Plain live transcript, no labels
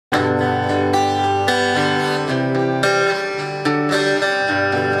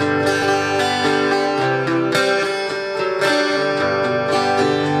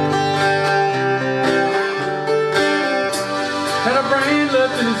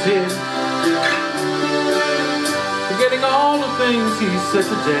his head, forgetting all the things he said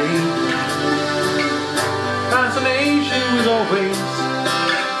today. Fascination with always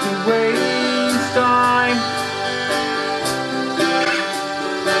to waste time.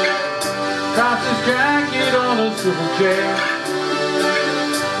 Drops his jacket on a swivel chair.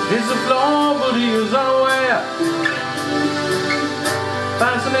 It's the floor, but he is unaware.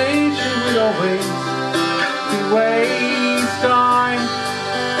 Fascination with always to waste time.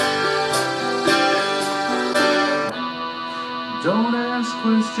 Don't ask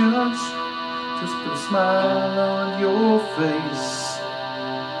questions, just put a smile on your face.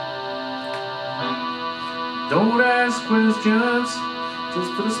 Don't ask questions,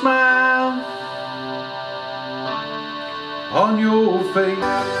 just put a smile on your face.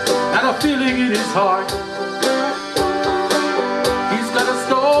 And a feeling in his heart, he's got a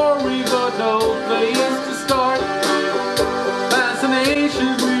story but no place to start.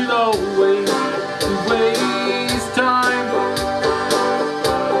 Fascination with always to waste time.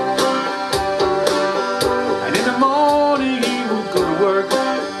 And in the morning he will go to work.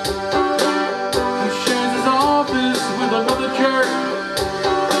 He shares his office with another jerk.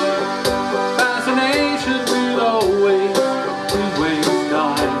 Fascination with always to waste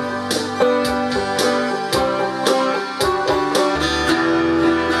time.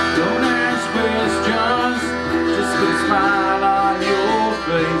 Don't ask questions, just put a smile on your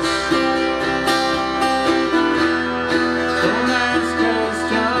face. Don't ask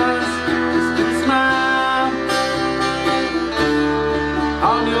questions, just put a smile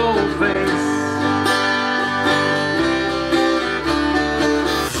on your face.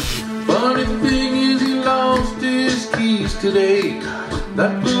 Funny thing is he lost his keys today.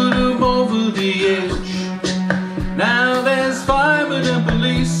 That put him over the edge. Now there's firemen and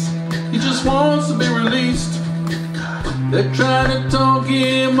police. He just wants to be released. They're trying to talk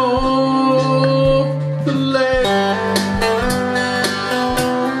him off the ledge.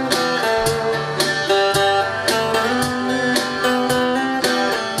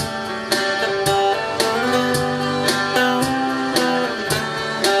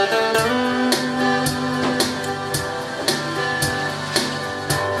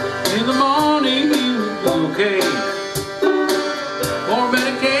 In the morning he will be okay. More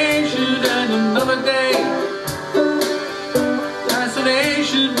medication and another day.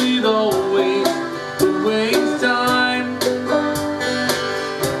 Fascination with always to waste time.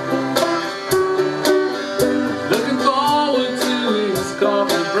 Looking forward to his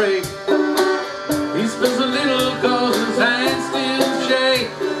coffee break. He spills a little cause his hands still shake.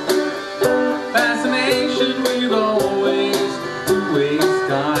 Fascination with always to waste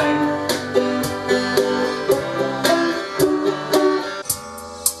time.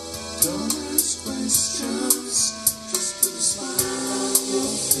 Don't ask questions, just put a smile on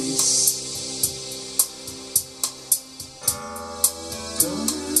your face.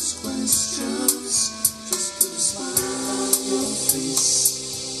 Don't ask questions, just put a smile on your face.